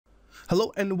Hello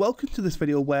and welcome to this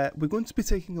video where we're going to be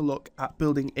taking a look at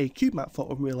building a cube map for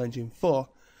Unreal Engine 4.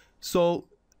 So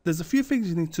there's a few things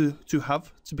you need to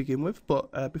have to begin with,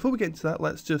 but before we get into that,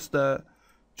 let's just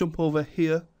jump over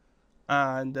here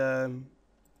and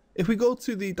if we go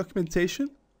to the documentation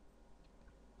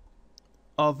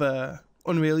of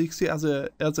Unreal, you can see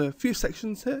it has a few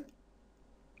sections here,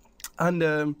 and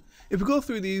if we go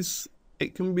through these,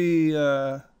 it can be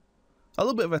a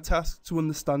little bit of a task to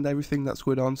understand everything that's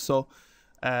going on. So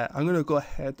I'm going to go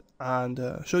ahead and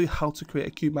show you how to create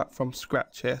a cube map from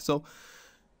scratch here. So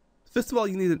first of all,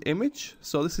 you need an image.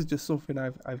 So this is just something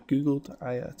I've googled.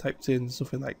 I typed in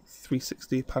something like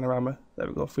 360 panorama. There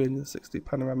we go, 360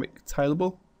 panoramic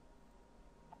tileable,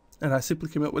 and I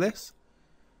simply came up with this.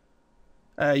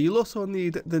 You'll also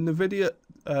need the NVIDIA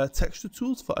texture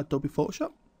tools for Adobe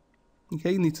Photoshop.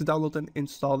 Okay, you need to download and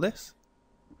install this.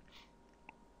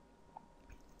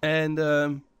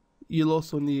 And you'll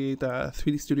also need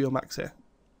 3D Studio Max here.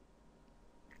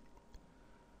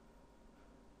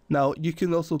 Now you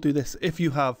can also do this if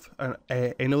you have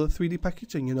another 3D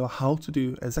package and you know how to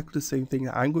do exactly the same thing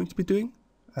that I'm going to be doing.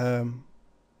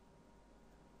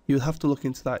 You'll have to look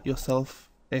into that yourself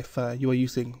if you are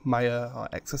using Maya or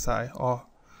XSI or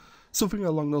something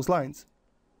along those lines.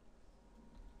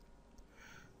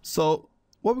 So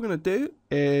what we're going to do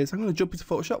is I'm going to jump into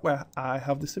Photoshop where I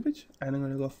have this image, and I'm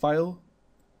going to go File,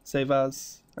 Save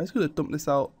As. I'm just going to dump this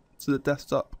out to the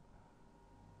desktop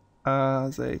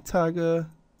as a tagger.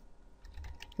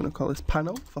 I'm going to call this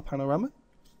Panel for Panorama.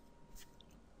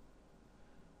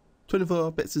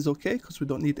 24 bits is okay because we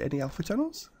don't need any alpha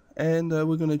channels. And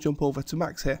we're going to jump over to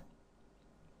Max here.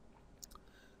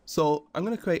 So I'm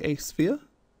going to create a sphere.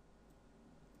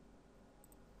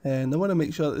 And I want to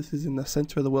make sure that this is in the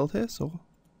center of the world here, so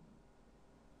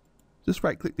just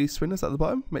right click these spinners at the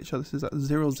bottom, make sure this is at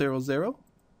 0, 0, 0.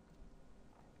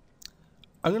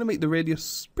 I'm going to make the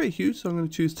radius pretty huge, so I'm going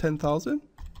to choose 10,000.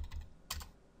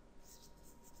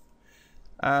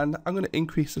 And I'm going to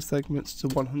increase the segments to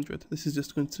 100. This is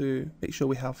just going to make sure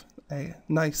we have a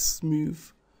nice smooth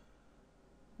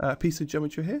piece of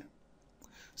geometry here.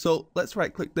 So let's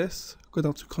right click this, go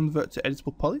down to Convert to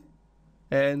Editable Poly.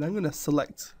 And I'm going to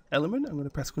select element. I'm going to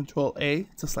press Ctrl A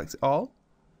to select it all,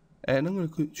 and I'm going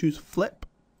to choose flip,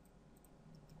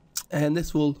 and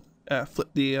this will flip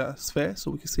the sphere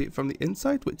so we can see it from the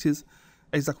inside, which is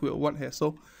exactly what we want here.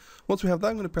 So once we have that,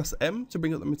 I'm going to press M to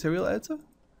bring up the material editor. I'm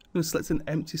going to select an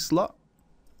empty slot.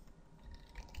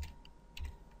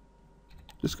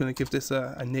 Just going to give this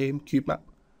a name, cube map,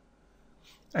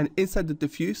 and inside the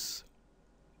diffuse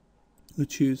we'll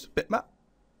choose bitmap.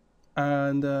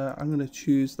 And I'm going to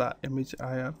choose that image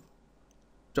I have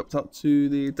dropped out to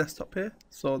the desktop here.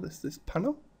 So this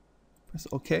panel, press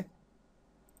OK.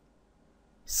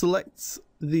 Select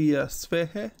the sphere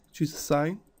here, choose a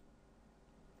sign,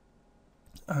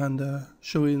 and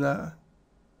showing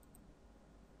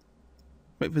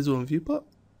make visible in viewport.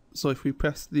 So if we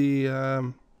press the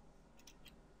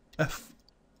F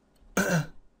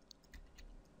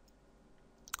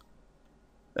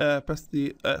press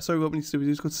the sorry, what we need to do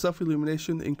is go to self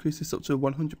illumination, increase this up to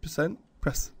 100%,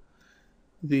 press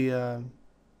the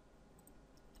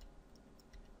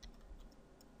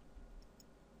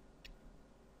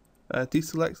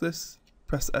deselect this,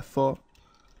 press F4,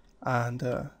 and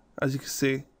as you can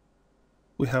see,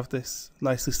 we have this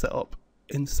nicely set up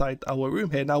inside our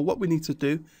room here. Now what we need to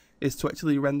do is to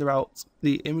actually render out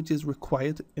the images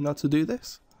required in order to do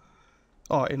this,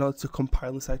 or in order to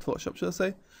compile inside Photoshop, should I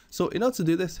say. So in order to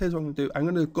do this, here's what I'm going to do. I'm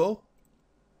going to go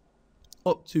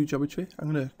up to geometry. I'm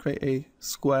going to create a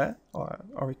square, or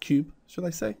a cube, should I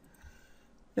say.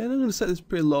 And I'm going to set this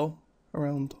pretty low,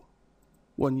 around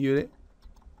 1 unit.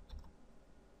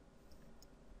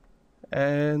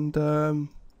 And I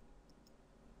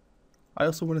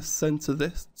also want to center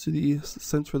this to the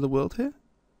center of the world here.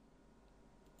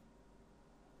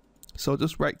 So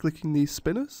just right clicking these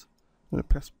spinners, I'm going to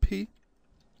press P.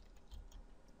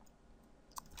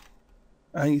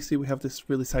 And you see we have this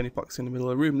really tiny box in the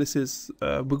middle of the room. This is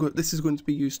this is going to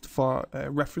be used for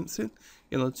referencing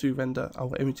in order to render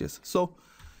our images. So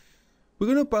we're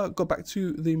going to go back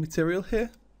to the material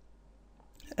here,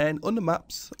 and under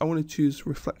maps I want to choose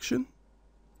reflection,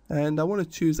 and I want to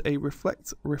choose a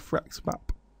reflect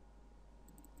map.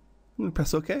 I'm going to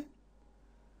press OK,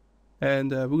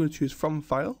 and we're going to choose from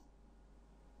file,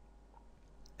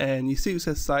 and you see it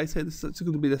says size here. This is actually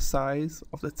going to be the size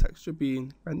of the texture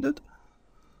being rendered.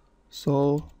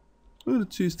 So I'm going to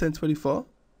choose 1024.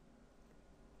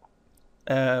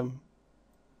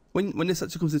 When this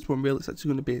actually comes into Unreal, it's actually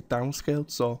going to be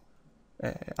downscaled. So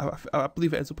I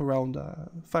believe it ends up around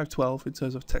 512 in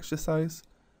terms of texture size.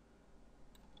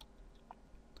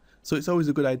 So it's always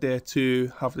a good idea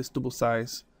to have this double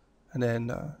size, and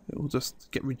then it will just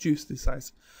get reduced in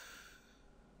size.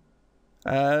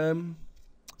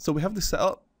 So we have this set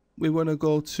up. We want to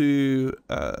go to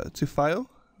File,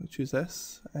 we choose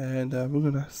this, and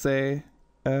we're gonna say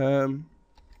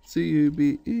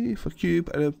CUBE for cube,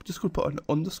 and I'm just gonna put an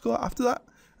underscore after that.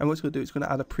 And what it's gonna do, it's gonna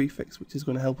add a prefix, which is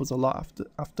gonna help us a lot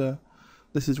after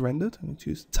this is rendered. And we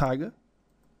choose Tiger,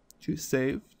 choose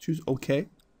Save, choose OK.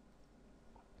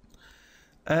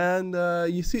 And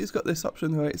you see it's got this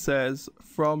option where it says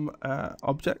from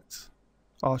object,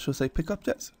 or I should say pick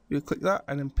objects. You click that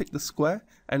and then pick the square,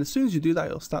 and as soon as you do that,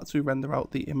 it'll start to render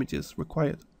out the images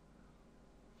required.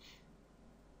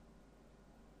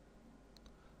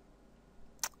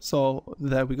 So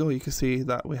there we go, you can see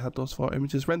that we had those 4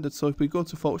 images rendered. So if we go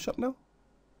to Photoshop now,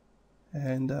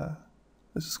 and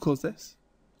let's just close this,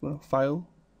 File,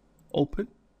 Open,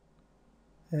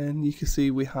 and you can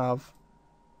see we have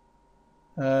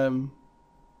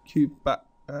cube back,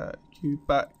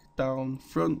 down,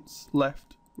 front,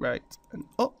 left, right, and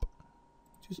up.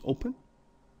 Just open.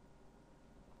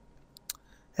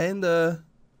 And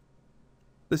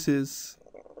this is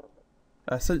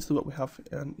essentially what we have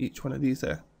in each one of these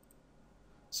there.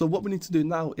 So what we need to do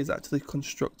now is actually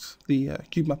construct the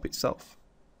cube map itself.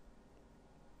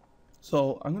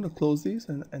 So I'm going to close these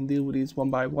and deal with these one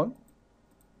by one.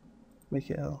 Make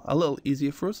it a little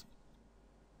easier for us.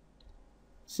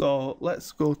 So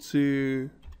let's go to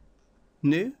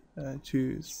New and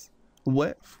choose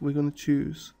width. We're going to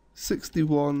choose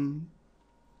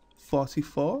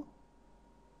 6144.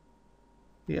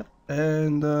 Yeah,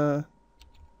 and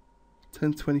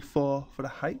 1024 for the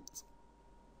height.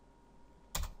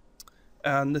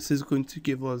 And this is going to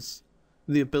give us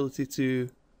the ability to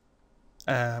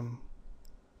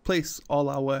place all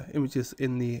our images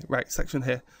in the right section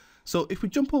here. So if we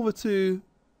jump over to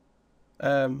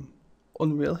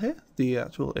Unreal here, the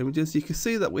actual images, you can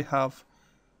see that we have,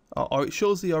 or it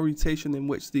shows the orientation in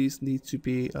which these need to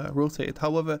be rotated.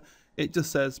 However, it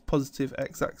just says positive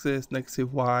x-axis,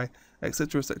 negative y,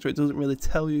 etc, etc. It doesn't really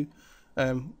tell you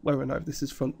whether or not this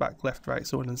is front, back, left, right,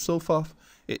 so on and so forth.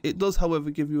 It does,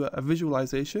 however, give you a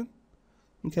visualization.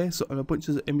 Okay, so a bunch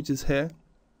of images here,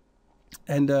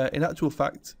 and in actual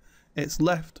fact, it's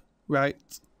left,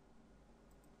 right.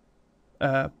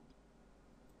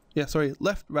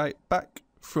 Left, right, back,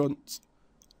 front,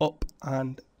 up,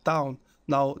 and down.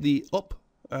 Now the up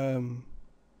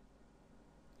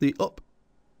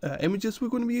images we're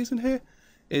going to be using here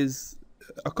is,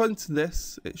 according to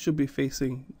this, it should be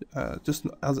facing just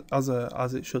as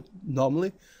it should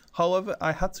normally. However,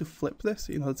 I had to flip this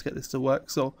in order to get this to work.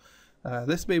 So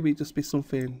this may just be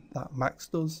something that Max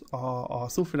does or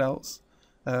something else.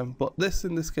 But this,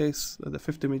 in this case, the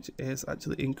 5th image is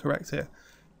actually incorrect here.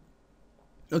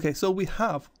 Okay, so we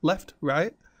have left,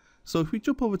 right. So if we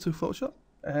jump over to Photoshop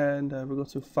and we go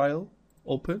to File,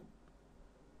 Open,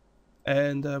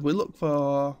 and we look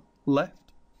for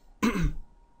left.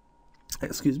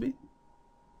 Excuse me.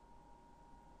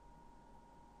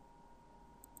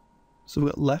 So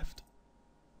we've got left.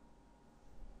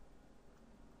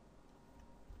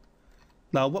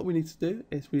 Now what we need to do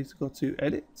is we need to go to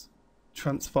Edit,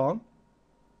 Transform,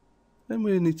 and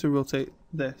we need to rotate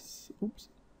this. Oops.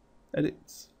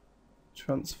 Edit,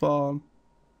 Transform,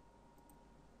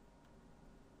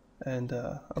 and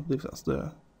I believe that's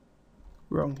the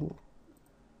wrong one.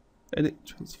 Edit,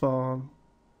 Transform.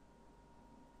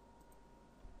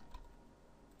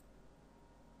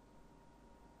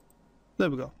 There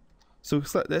we go. So we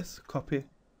select this, copy,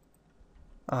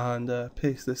 and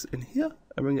paste this in here,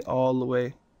 and bring it all the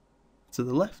way to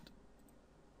the left.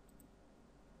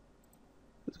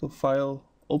 Let's go File,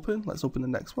 Open. Let's open the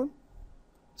next one.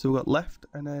 So we've got left,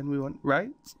 and then we want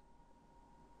right.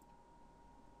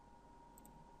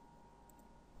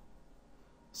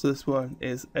 So this one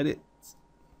is Edit,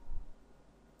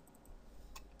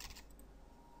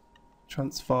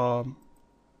 Transform,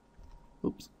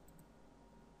 oops,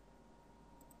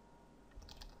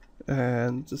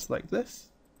 and just like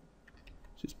this,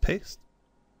 just paste.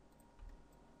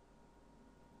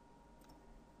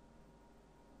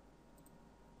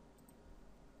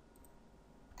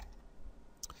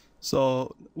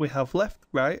 So we have left,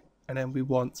 right, and then we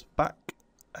want back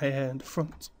and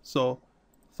front. So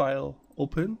File,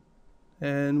 Open,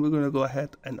 and we're going to go ahead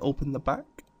and open the back.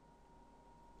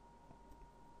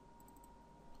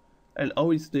 And all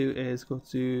we need to do is go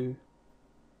to,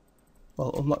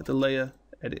 well, unlock the layer,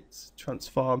 Edit,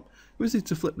 Transform. We just need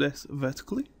to flip this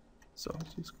vertically. So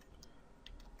just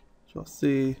Control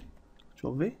C,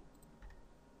 Control V,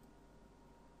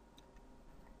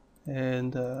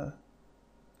 and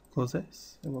close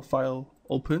this, and we'll file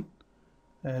open,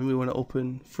 and we want to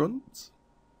open front.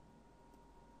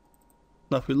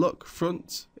 Now if we look,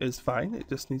 front is fine, it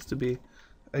just needs to be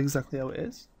exactly how it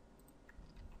is.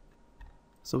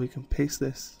 So we can paste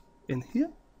this in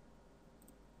here.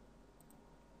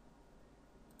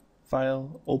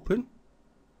 File open.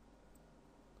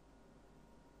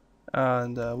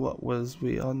 And what was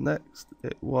we on next?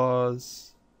 It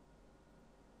was,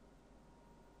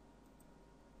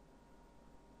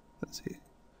 let's see,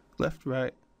 left,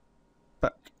 right,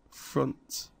 back,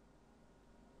 front.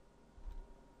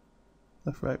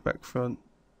 Left, right, back, front.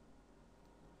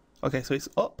 Okay, so it's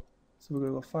up. So we're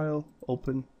going to go file,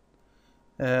 open,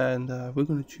 and we're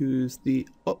going to choose the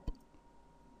up.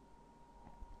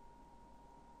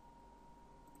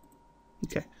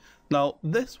 Okay, now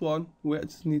this one, we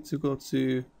just need to go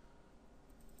to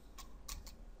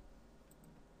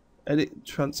edit,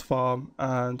 transform,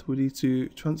 and we need to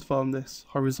transform this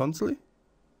horizontally.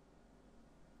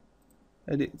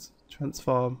 Edit,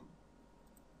 transform,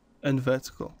 and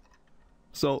vertical.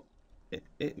 So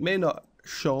it may not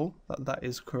show that that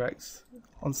is correct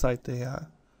inside the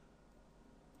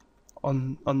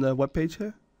on the web page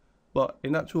here, but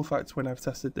in actual fact, when I've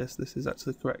tested this, this is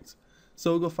actually correct.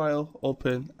 So we'll go file,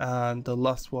 open, and the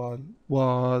last one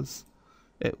was,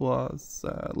 it was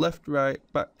left, right,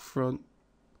 back, front.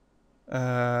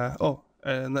 Oh,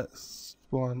 and this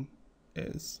one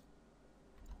is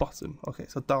bottom. Okay,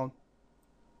 so down.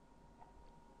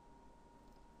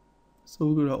 So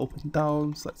we're going to open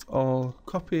down, select all,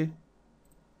 copy,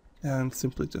 and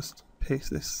simply just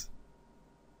paste this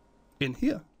in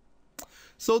here.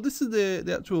 So this is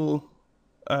the actual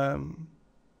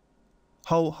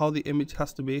how the image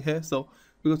has to be here. So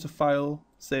we go to File,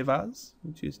 Save As,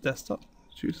 we choose Desktop,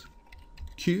 choose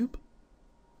Cube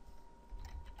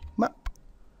Map,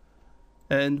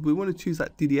 and we want to choose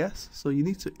that DDS. So you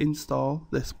need to install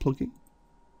this plugin.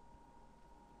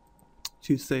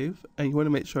 Choose Save, and you want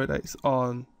to make sure that it's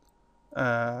on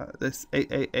this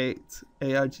 888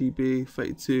 ARGB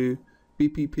 32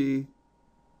 BPP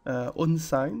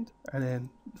unsigned, and then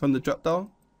from the drop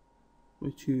down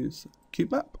we choose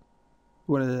Cubemap.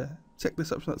 We want to check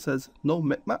this option that says no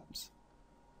maps,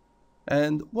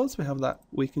 and once we have that,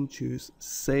 we can choose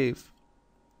Save.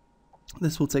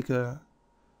 This will take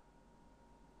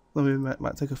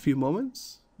might take a few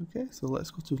moments. Okay, so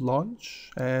let's go to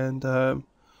Launch, and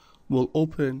we'll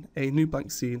open a new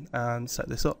blank scene and set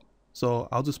this up. So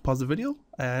I'll just pause the video,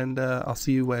 and I'll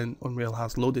see you when Unreal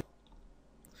has loaded.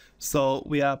 So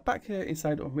we are back here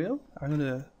inside Unreal. I'm going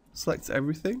to select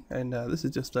everything, and this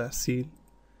is just a scene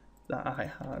that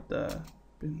I had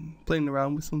been playing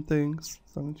around with some things.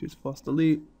 So I'm going to choose Force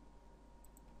Delete.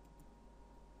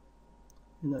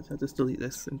 And I'll just delete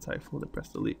this entire folder, press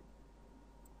delete.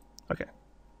 Okay.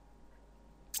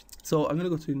 So I'm going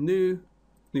to go to new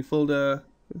folder.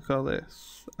 We call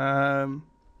this Cubemap.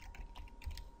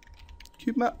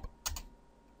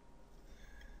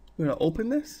 We're going to open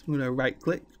this. We're going to right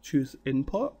click, choose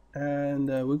import, and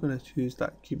we're going to choose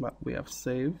that Cubemap we have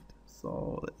saved.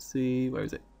 So let's see, where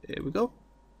is it? Here we go.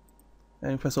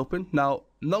 And press open. Now,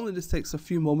 normally this takes a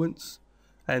few moments,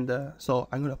 and so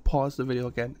I'm going to pause the video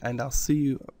again, and I'll see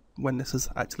you when this is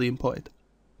actually imported.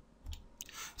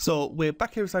 So we're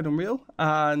back here inside Unreal,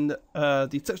 and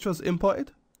the texture is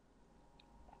imported.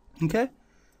 Okay,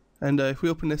 and if we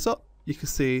open this up, you can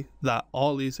see that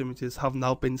all these images have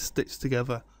now been stitched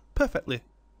together perfectly.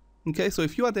 Okay, so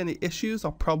if you had any issues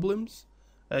or problems,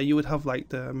 you would have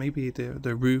like maybe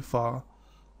the roof or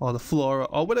the floor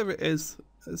or whatever it is,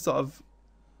 sort of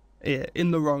in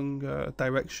the wrong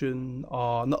direction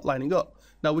or not lining up.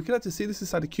 Now we can actually see this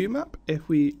inside the Cubemap if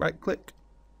we right click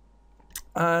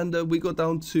and we go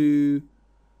down to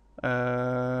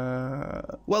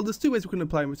well, there's two ways we can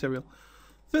apply material.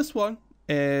 First one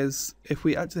is if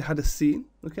we actually had a scene.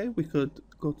 Okay, we could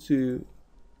go to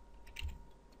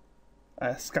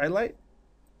skylight,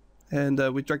 and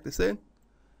we drag this in,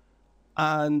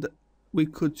 and we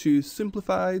could choose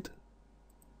simplified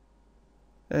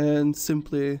and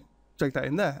simply drag that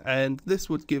in there, and this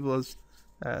would give us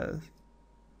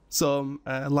some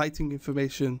lighting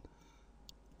information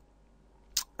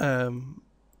from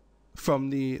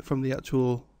the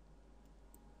actual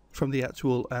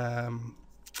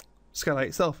skylight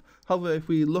itself. However, if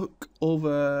we look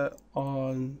over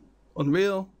on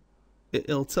Unreal,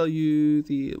 it'll tell you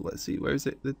the, let's see, where is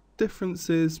it, the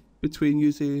differences between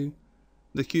using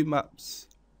the Cubemaps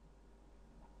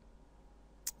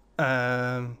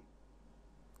and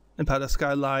part of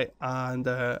skylight and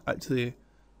actually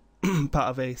part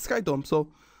of a sky dome. So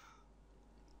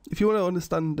if you want to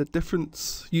understand the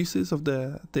different uses of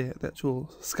the actual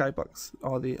skybox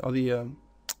or the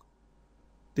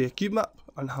cube map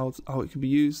and how it can be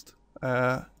used,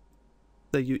 then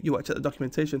you watch out the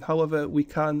documentation. However, we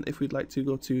can, if we'd like to,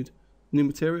 go to new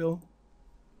material,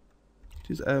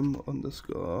 which is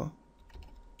m_reflect,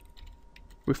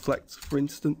 for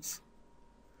instance,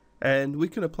 and we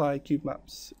can apply cube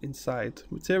maps inside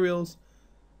materials,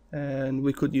 and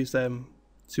we could use them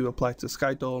to apply to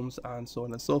sky domes and so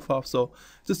on and so forth. So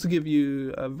just to give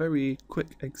you a very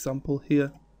quick example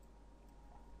here,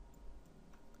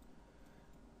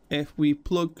 if we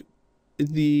plug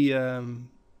the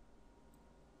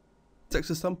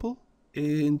texture sample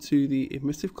into the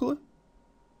emissive color,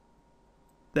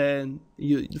 then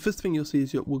the first thing you'll see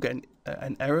is we'll get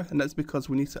an error, and that's because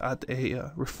we need to add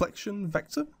a reflection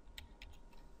vector.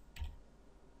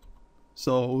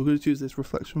 So we're going to choose this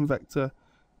reflection vector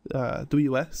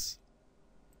WS,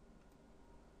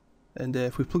 and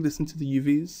if we plug this into the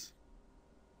UVs,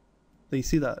 then you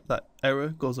see that error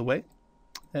goes away.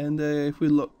 And if we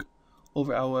look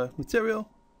over our material,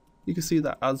 you can see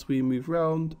that as we move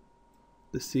around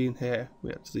the scene here,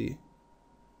 we actually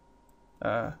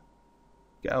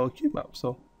get our cube map.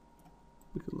 So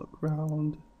we can look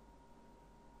around,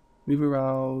 move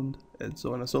around, and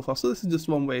so on and so forth. So this is just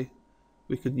one way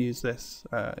we could use this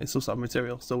in some sort of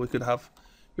material. So we could have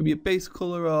maybe a base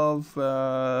color of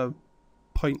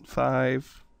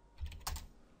 0.5,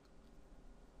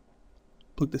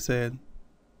 plug this in,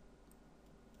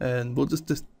 and we'll just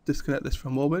disconnect this for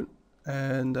a moment,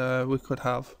 and we could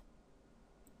have,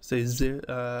 say,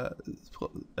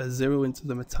 put a 0 into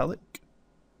the metallic.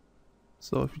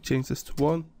 So if we change this to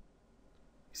 1, you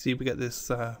see we get this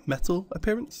metal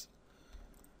appearance.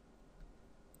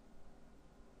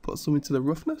 Put some into the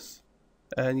roughness,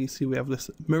 and you see we have this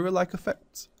mirror-like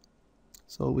effect.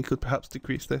 So we could perhaps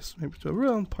decrease this maybe to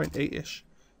around 0.8-ish.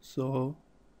 So,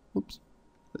 oops,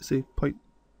 let's see,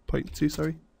 0.2,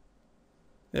 sorry.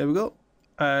 There we go.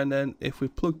 And then if we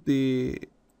plug the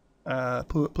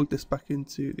plug this back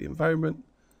into the environment,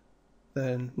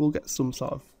 then we'll get some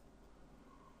sort of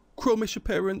chromish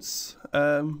appearance.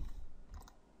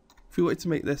 If we wanted to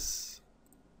make this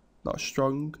not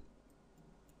strong,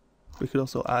 we could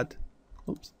also add,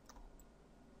 oops,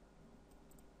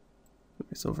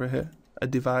 it's over here, a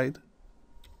divide.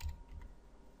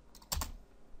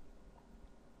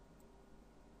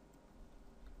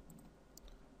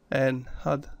 And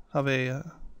have a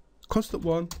constant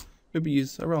one, maybe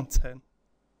use around 10.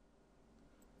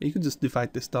 You can just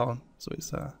divide this down so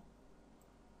it's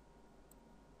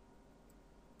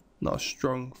not as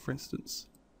strong, for instance.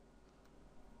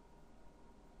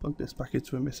 Plug this back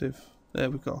into emissive. There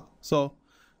we go. So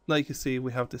now you can see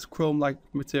we have this chrome-like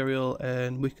material,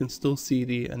 and we can still see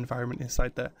the environment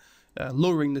inside there.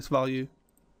 Lowering this value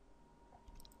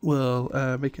will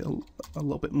make it a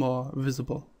little bit more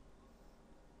visible.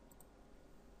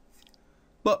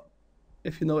 But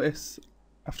if you notice,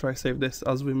 after I save this,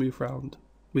 as we move around,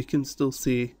 we can still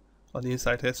see on the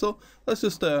inside here. So that's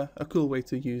just a cool way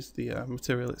to use the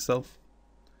material itself.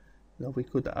 You know, we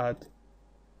could add,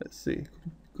 let's see,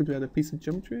 could we add a piece of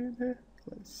geometry in here?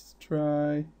 Let's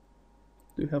try. Do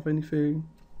we have anything?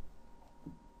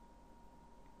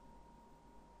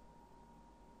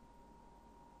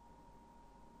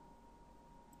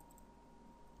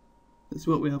 Let's see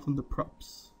what we have on the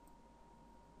props.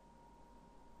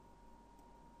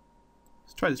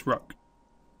 Let's try this rock.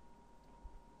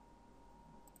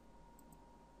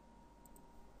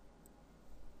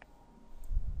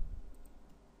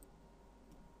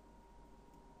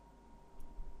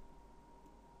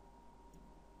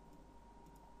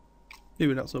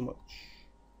 Maybe not so much.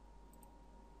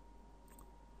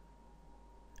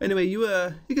 Anyway, you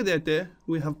get the idea.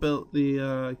 We have built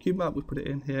the cube map. We put it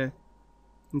in here.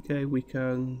 Okay, we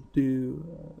can do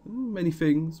many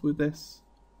things with this.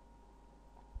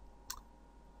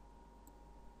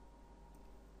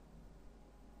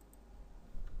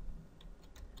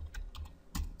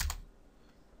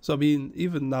 So I mean,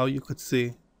 even now you could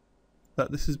see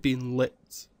that this is being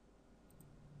lit.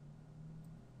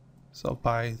 So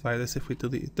by this, if we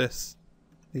delete this,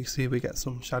 you see we get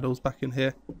some shadows back in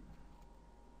here.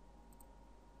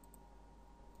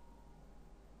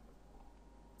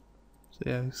 So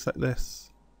yeah, set this,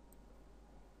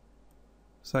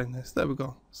 sign this, there we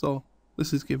go. So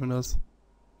this is giving us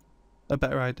a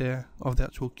better idea of the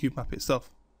actual cube map itself.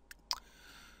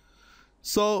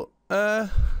 So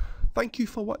thank you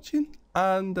for watching,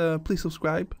 and please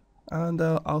subscribe, and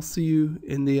I'll see you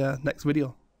in the next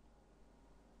video.